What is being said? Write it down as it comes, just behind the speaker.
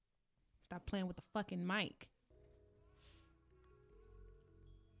Stop playing with the fucking mic.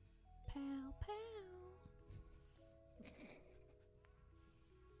 Pow, pow.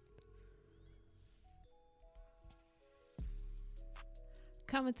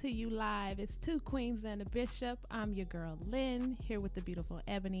 Coming to you live. It's Two Queens and a Bishop. I'm your girl Lynn, here with the beautiful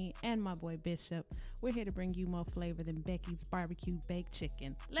Ebony and my boy Bishop. We're here to bring you more flavor than Becky's barbecue baked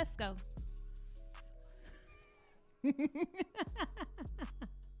chicken. Let's go.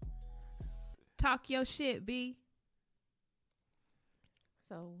 Talk your shit, B.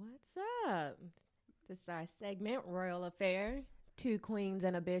 So what's up? This is our segment, Royal Affair. Two Queens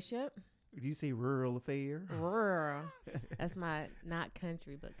and a Bishop. Did you say rural affair? Rural. That's my not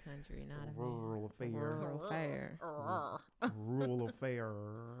country, but country, not a Rural affair. Rural affair. Rural affair.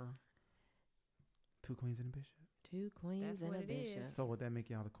 Two queens and a bishop. Two Queens That's and what a it Bishop. is. So would that make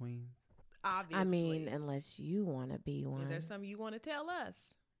y'all the queens? Obviously. I mean, unless you want to be one. Is there something you want to tell us?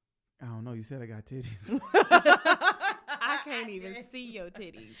 I don't know. You said I got titties. I can't even see your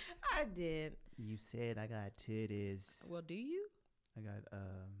titties. I did. You said I got titties. Well, do you? I got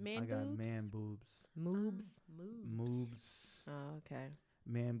Man I got boobs? man boobs. Moobs. Moobs. Oh, okay.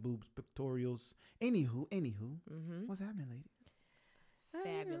 Man boobs, pictorials. Anywho. Mm-hmm. What's happening, lady?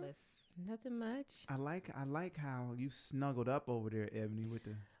 Fabulous. Nothing much. I like how you snuggled up over there, Ebony, with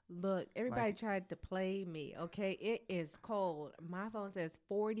the Look, everybody Like- tried to play me, okay? It is cold. My phone says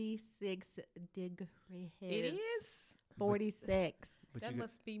 46 degrees. It is? 46. but That you got,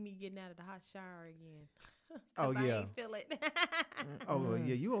 must be me getting out of the hot shower again. Oh, 'Cause I yeah. ain't feel it. oh well,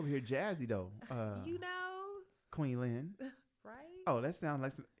 yeah, you over here jazzy though. You know, Queen Lynn. right? Oh, that sounds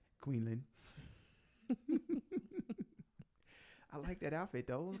like some Queen Lynn. I like that outfit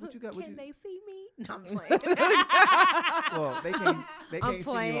though. What you got? What Can you? they see me? No, I'm playing. Well, they can't. They I'm can't see you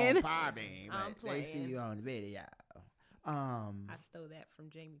playing. on Podbean, but I'm they see playing. you on the video. I stole that from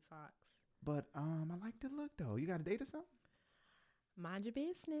Jamie Foxx. But I like the look though. You got a date or something? Mind your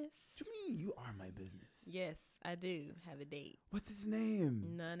business. What you mean? You are my business. Yes, I do have a date. What's his name?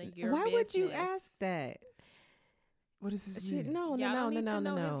 None of your Why business. would you ask that? What is his Shit, name? no. Y'all don't need to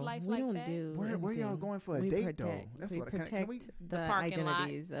know his No. life We like don't that? do. Where y'all anything. going for a We date protect, though? That's we what protect can we? the parking lot.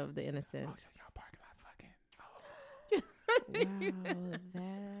 identities of the innocent. Oh, so y'all parking lot fucking. Oh. Wow,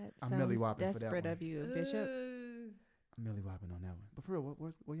 that I'm Millie sounds Whopping for that desperate one. of you, Bishop. I'm Millie Whopping on that one. But for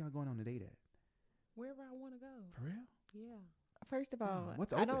real, where y'all going on the date at? Wherever I want to go. For real? Yeah. First of all,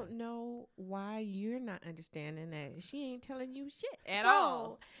 What's I open? don't know why you're not understanding that she ain't telling you shit At So,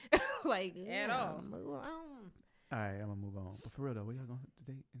 all. like At yeah, all. Move on. All right, I'm gonna move on. But for real though, where y'all going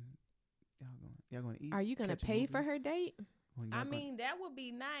to date? And y'all going to eat? Are you gonna catch a pay for movie? her date? When y'all I gonna- mean, that would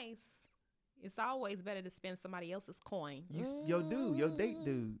be nice. It's always better to spend somebody else's coin. your dude, your date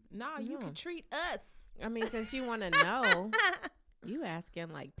dude. Nah, you No. can treat us. I mean, since you want to know, you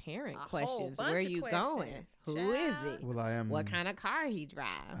asking like parent A whole questions. bunch Where of you questions. going? Who is Child. he? Well, I am. What kind of car he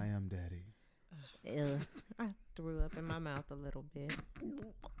drive? I am daddy. Ew. I threw up in my mouth a little bit.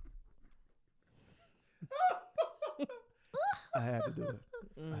 I had to do it.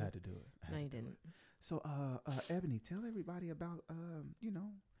 Mm. I had to do it. I No, had you to do didn't. it. So, Ebony, tell everybody about,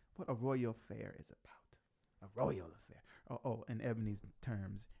 what a royal affair is about. A royal affair. Oh, in Ebony's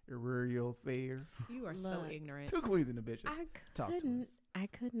terms, a royal affair. You are so Look. ignorant. Two queens and a bishop. I Talk to us.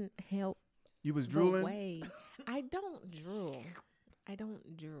 couldn't help You was the drooling. way. I don't drool. I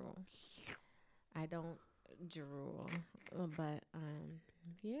don't drool. But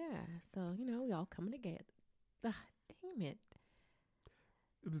yeah. So we all coming together. Ah, damn it.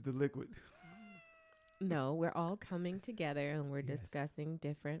 It was the liquid. No, we're all coming together and we're Yes. discussing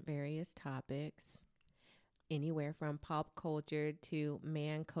different various topics. Anywhere from pop culture to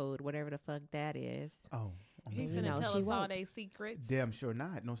man code, whatever the fuck that is. Oh, He You finna know, tell she us all won't. they secrets. damn sure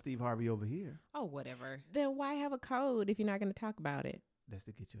not. No Steve Harvey over here. Oh, whatever. Then why have a code if you're not going to talk about it? That's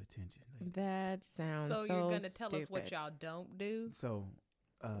to get your attention. lady. That sounds So so you're gonna tell us what stupid. y'all don't do? So,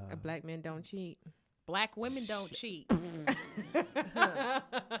 Black men don't cheat. Black women don't cheat.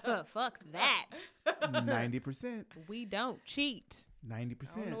 Fuck that. 90%. We don't cheat.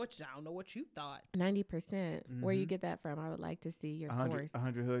 90%. I don't know what you thought. 90%. Where you Mhm. get that from? I would like to see your 100, source.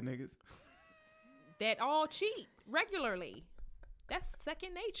 100 hood niggas. That all cheat regularly. That's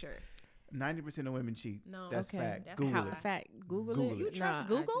second nature. 90% of women cheat. No. That's Okay. fact. That's Google how- it. Fact. Google, Google it. it. You trust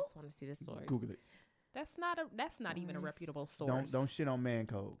Nah, Google? I just want to see the source. Google it. That's not even a Source. reputable source. Don't shit on man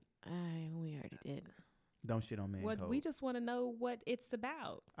code. We already did. Don't shit on man What code. we just want to know what it's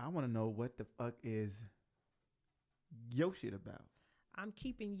about. I want to know what the fuck is your shit about. I'm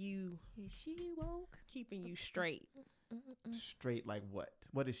keeping you Is she woke? straight. Straight like what?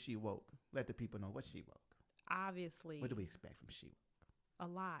 What is she woke? Let the people know what she woke. Obviously, What do we expect from she woke? a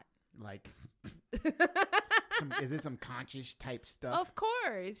lot. Like, is it some conscious type stuff? Of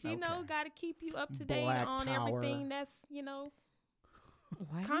course, you know, Okay. got to keep you up to date Black on power. everything that's,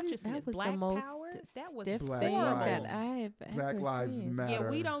 Why consciousness. That was Black the most power? That was stiff Black thing horrible. that I've ever Black Lives seen. Matter. Yeah,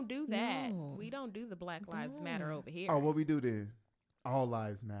 we don't do that. No. We don't do the Black Lives Matter No. over here. Oh, what we do then? All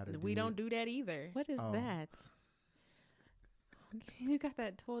lives matter. We don't do that either. What is Oh. that? Okay, you got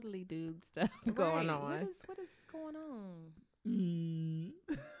that totally dude stuff going Right. on. What is going on?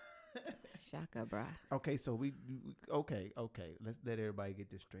 Shaka bra. Okay, so okay. Let's let everybody get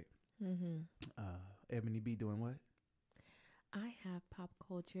this straight. Mm-hmm. Ebony B doing what? I have pop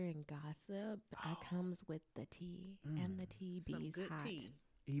culture and gossip. It comes with the tea, and the tea Some bees good hot. tea.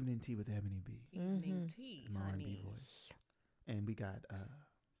 Evening tea with Ebony B. Evening Mhm. tea, My R&B honey. voice. And we got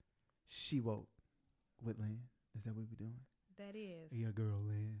She Woke with Lynn. Is that what we doing? That is. Yeah, girl,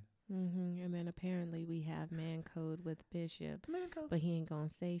 Lynn. Mm-hmm. And then apparently we have Man Code with Bishop, Man code. but he ain't gonna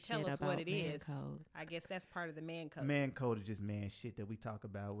say Tell shit us about what it Man is. Code. I guess that's part of the man code. Man code is just man shit that we talk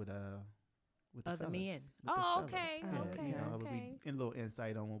about with the Other fellas, men. with the Oh, fellas. okay, Yeah, okay, you know, okay. a little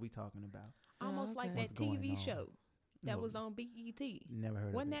insight on what we talking about. Almost like okay. that What's going TV on? show that No, was on BET. Never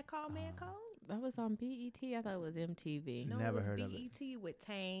heard Wasn't of that it. called Man Uh, Code? That was on BET. I thought it was MTV. No, Never it was heard of it. BET with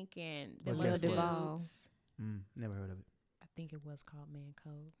Tank and Well, the Lil other Duval. dudes. Never heard of it. I think it was called Man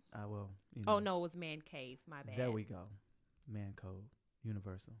Code. Well, you Oh know, no, it was Man Cave. My bad. There we go. Man code.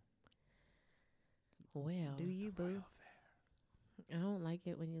 Universal. Well, Do you, boo? I don't like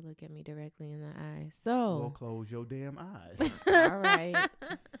it when you look at me directly in the eye. Well, So, close your damn eyes. all right.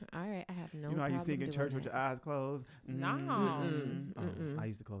 All right. I have no you know how you problem sing in doing church with that. your eyes closed? No. Mm-mm, Oh, mm-mm. I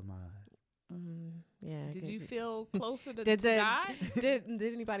used to close my eyes. Yeah. Did 'cause you it- feel closer to, Did to the- God? did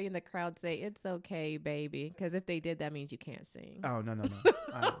anybody in the crowd say, "It's okay, baby"? Because if they did, that means you can't sing. Oh, no.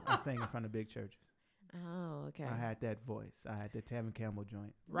 I sang in front of big churches. Oh, okay. I had that voice. I had the Tevin Campbell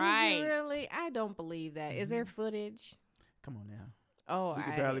joint. Did you Right. really? I don't believe that. Is there footage? Come on now. Oh, We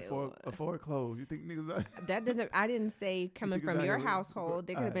could barely afford clothes. You think niggas that doesn't. I didn't say coming think it's from out your here with- household.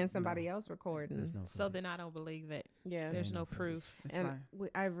 There could have Alright, been no. somebody else recording. There's no So footage. then I don't believe it. Yeah. There's ain't no no footage. proof. It's And fine.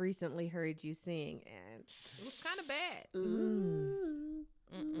 I've recently heard you sing, and It was kind of bad. mm,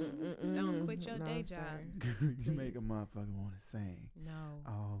 Don't quit your no, day sir. job. You make a motherfucker want to sing. No.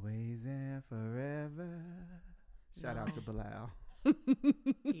 Always and forever. Shout out to Bilal.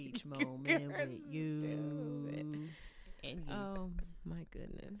 Each moment You're with you. stupid. And you. Oh my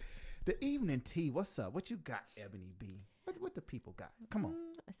goodness. The evening tea. What's up? What you got, Ebony B? What the people got? Come on.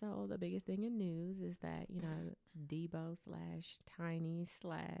 So the biggest thing in news is that Debo / Tiny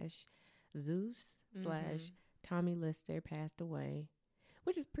 / Zeus / Tommy Lister passed away,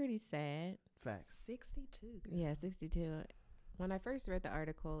 which is pretty sad. Facts. 62. Yeah, 62. When I first read the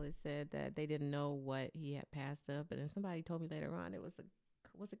article, it said that they didn't know what he had passed of, but then somebody told me later on it was a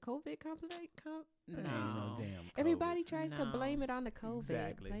COVID complication. No. Damn Everybody tries to No. blame it on the COVID.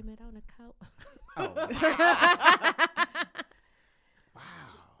 Exactly. Blame it on the COVID. Oh. Wow.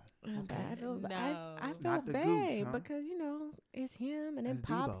 But I feel, No. I feel Not the bad goose, huh? because it's him, and then That's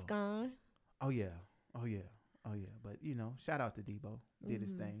Pop's Debo. gone. Oh yeah. But shout out to Debo. Did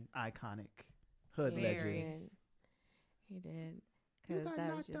his Mhm. thing. Iconic. Hood Very. legend. He did. You Because got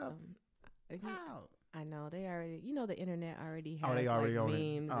that was knocked just up. Wow. I know they already. The internet already has. Oh, they already own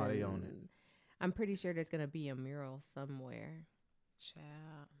it. memes. Oh, they own it. and I'm pretty sure there's gonna be a mural somewhere.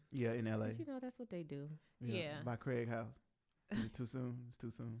 Child. Yeah, in LA. But that's what they do. Yeah. By Craig House. Is it too soon? It's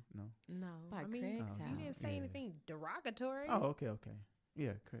too soon? No. No. By I mean, Craig's Oh, you didn't house. say Yeah. anything derogatory. Oh, okay.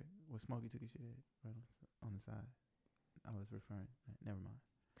 Yeah, Craig. Well, Smokey took his shit right on the side. I was referring. Never mind.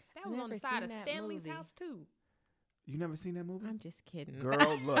 That was on the Never side seen of that Stanley's movie. house, too. You never seen that movie? I'm just kidding.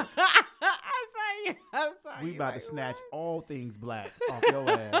 Girl, look. I'm sorry. We about to snatch all things black off your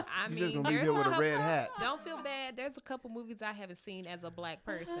ass. I You just mean, gonna be there's here with a a red hat. Don't feel bad. There's a couple movies I haven't seen as a black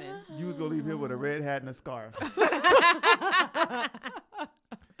person. You was gonna leave here with a red hat and a scarf.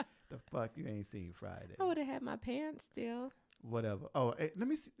 The fuck you ain't seen Friday. I would have had my pants still. Whatever. Oh, hey, let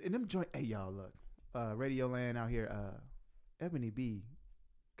me see. And them joint. Hey, y'all, look. Radio Land out here. Ebony B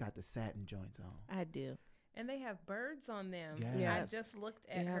got the satin joints on. I do. And they have birds on them. Yes. I just looked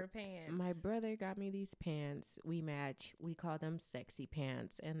at Yep. her pants. My brother got me these pants. We match. We call them sexy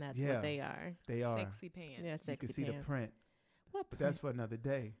pants, and that's Yeah. what they are. They are. Sexy pants. Yeah, You sexy can see pants. the print, What but print? that's for another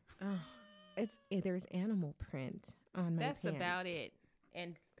day. Oh, there's animal print on my That's pants. about it.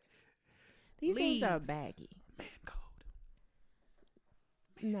 And These things are Leaves. baggy. Man code.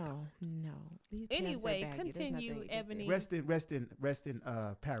 No. These pants are Anyway, baggy. There's nothing continue, you can say. Ebony. Rest in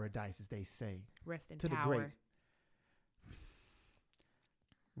paradise, as they say. rest in To the power. great.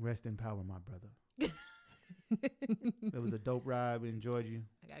 Rest in power, my brother. It was a dope ride. We enjoyed you.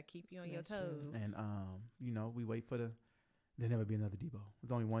 I gotta keep you on your That's true. toes. And we wait for there'll never be another Debo.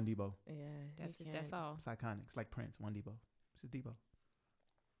 There's only one Debo. Yeah, That's you it. That's can't- all. It's iconic. It's like Prince, one Debo. It's just Debo.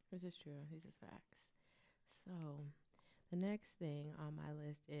 This is true. This is facts. So, the next thing on my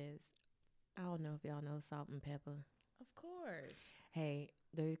list is, I don't know if y'all know Salt and Pepper. Of course. Hey,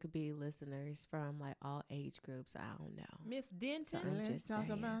 there could be listeners from like all age groups. I don't know. Miss Denton. I'm just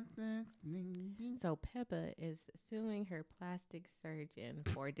saying. this. So Peppa is suing her plastic surgeon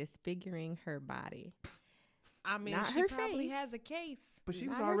for disfiguring her body. I mean, Not she her probably face. has a case. But she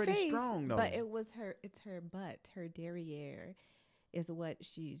was Not her already face, strong though. But it's her butt, her derriere, is what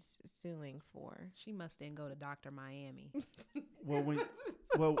she's suing for. She must then go to Dr. Miami. Well,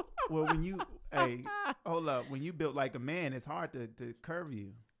 when you hold up, when you built like a man, it's hard to curve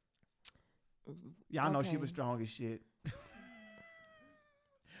you. Yeah, I know she Okay. was strong as shit.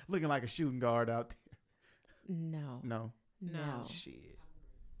 Looking like a shooting guard out there. No. No. No. Shit.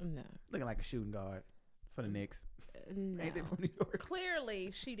 No. Looking like a shooting guard for the Knicks. No. Ain't they from New York?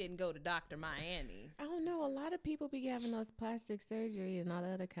 Clearly, she didn't go to Dr. Miami. I don't know. A lot of people be having those plastic surgery and all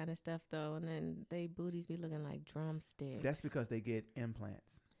that other kind of stuff, though, and then they booties be looking like drumsticks. That's because they get implants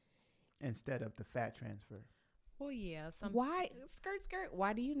instead of the fat transfer. Well, yeah. Why skirt?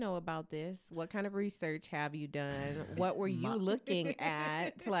 Why do you know about this? What kind of research have you done? What were you looking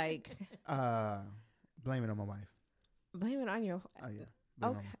at? Like, Blame it on my wife. blame it on your. Oh yeah.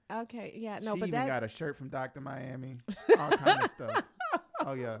 Blame it on my- Okay, yeah, no, she but even that. got a shirt from Dr. Miami. All kind of stuff.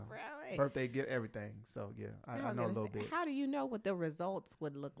 Oh yeah. Really? Birthday gift, everything. So yeah, I was know a gonna little say, bit. How do you know what the results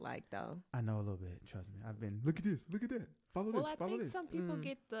would look like, though? I know a little bit. Trust me. I've been. Look at this. Look at that. Follow Well, this. I Follow think this. some people Mm.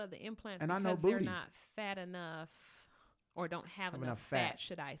 get the implants And I because know they're booties. not fat enough or don't have Have enough enough fat, fat.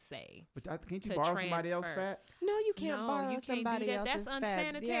 should I say. But can't you to borrow somebody else's transfer. fat? No, you can't No, borrow you can't do somebody that. else's That's fat.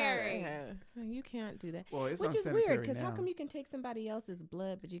 unsanitary. Yeah, you can't do that. Well, it's Which is unsanitary weird, because how now. come you can take somebody else's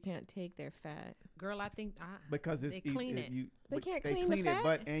blood, but you can't take their fat? Girl, I think Because it's They clean it. They but can't they clean the it, fat?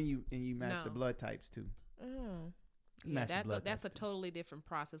 but and you match the No. blood types too. Oh, You yeah, match the blood that's a types, too. totally different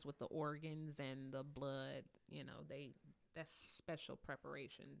process with the organs and the blood. You know, that's special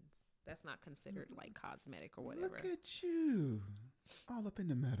preparations. That's not considered like cosmetic or whatever. Look at you, all up in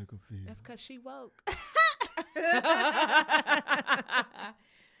the medical field. That's because she woke.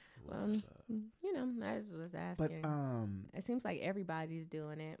 well, What's up? you know, I just was But asking. It seems like everybody's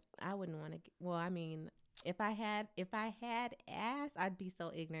doing it. I wouldn't want to. Well, I mean, if I had ass, I'd be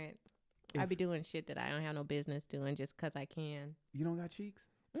so ignorant. I'd be doing shit that I don't have no business doing just 'cause I can. you don't got cheeks?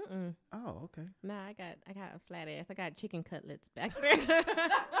 Mm-mm. Oh, okay. Nah, I got a flat ass. I got chicken cutlets back there.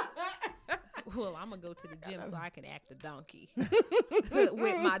 Well, I'm gonna go to the gym so I can act a donkey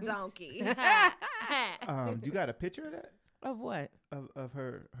with my donkey. You got a picture of that Of what? of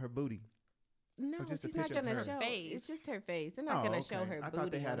her booty? No, Or just a she's not picture of gonna her show. face. It's just her face. They're not Oh, gonna show okay. her I booty.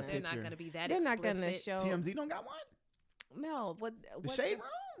 thought they had on a it. They're not picture. gonna be that They're not explicit. gonna show. TMZ don't got one. No, The what's shade the-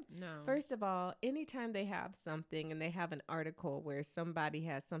 room. No. First of all, anytime they have something and they have an article where somebody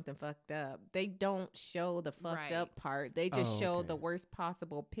has something fucked up, they don't show the fucked Right. up part. They just Oh, show okay. the worst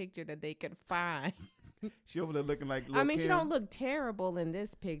possible picture that they could find. She over there looking like. I Lil' mean, she Kim. don't look terrible in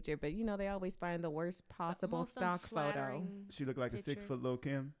this picture, but you know they always find the worst possible Most stock photo. unflattering She looked like a picture. 6 foot Lil'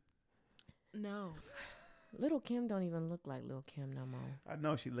 Kim. No. Little Kim don't even look like Little Kim no more. I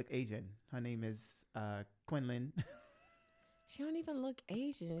know she look Asian. Her name is Quinlan. She don't even look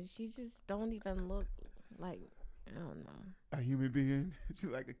Asian. She just don't even look like, I don't know. A human being. She's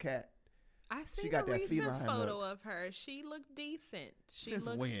like a cat. I seen got a that recent feline photo of her. She looked decent. She Since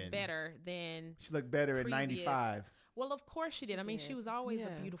looked when? better than. She looked better at Previous. 95. Well, of course she did. I mean, she did. was always Yeah.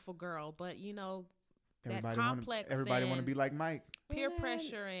 a beautiful girl, but you know, Everybody complex Everybody want to and- be like Mike. peer And then-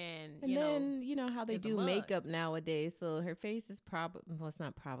 pressure and And you know. then you know how they it's a do mug. makeup nowadays. So her face is probably it's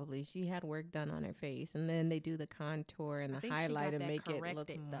not probably. She had work done on her face, and then they do the contour and I the think she highlight got and that make it look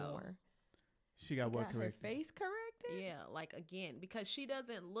corrected, though. more. She got She what got her corrected? face corrected. Yeah, like again, because she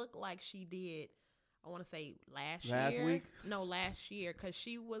doesn't look like she did. I want to say last Last week? No, last year, because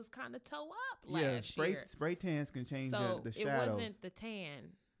she was kind of toe up Yeah, last spray year. spray tans can change So the it shadows. wasn't the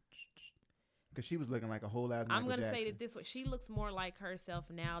tan. Because she was looking like a whole ass. I'm Michael gonna say Jackson. that this way, she looks more like herself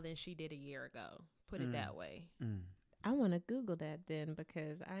now than she did a year ago. Put it Mm. that way. Mm. I want to Google that then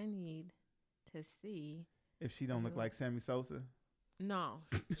because I need to see. If she don't look Mhm. like Sammy Sosa, No,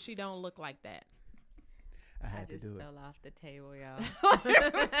 she don't look like that. I I had to just do it. fell off the table, y'all.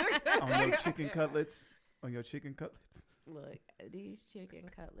 On your chicken cutlets. On your chicken cutlets. Look, these chicken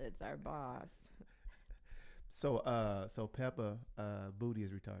cutlets are boss. So Peppa booty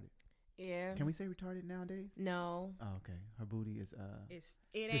is retarded. Yeah. Can we say retarded nowadays? No. Oh, okay. Her booty is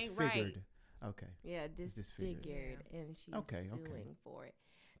It ain't right. disfigured. Okay. Yeah, It's disfigured, disfigured. and she's Okay, suing okay. for it.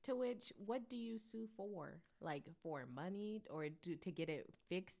 To which, what do you sue for? Like for money or to get it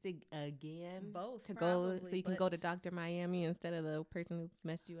fixed again? Both, to go probably, so you can go to but Dr. Miami instead of the person who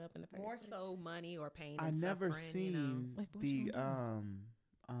messed you up in the first more place. so money or pain. I and never suffering, seen you know. Like, what the you gonna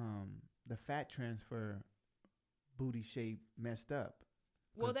the fat transfer booty shape messed up.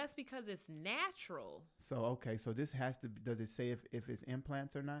 Well, 'Cause- that's because it's natural. So okay, so this has to. Does it say if it's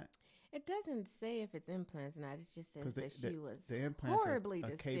implants or not? It doesn't say if it's implants or not. It just says 'Cause that she was The implants horribly are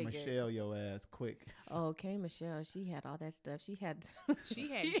K disfigured. Michelle your ass quick. Okay, Michelle, she had all that stuff. She had She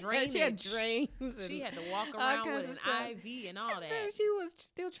had She had drainage. dreams. She and had to walk all around kinds with of an stuff. IV and all then that. she was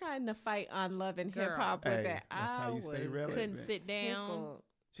still trying to fight on Love and Hip Hop Hey, with that. that's how I you stay was relevant. Couldn't sit down. tickled.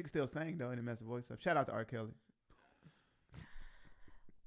 She can still sing though and mess her voice up. Shout out to R. Kelly.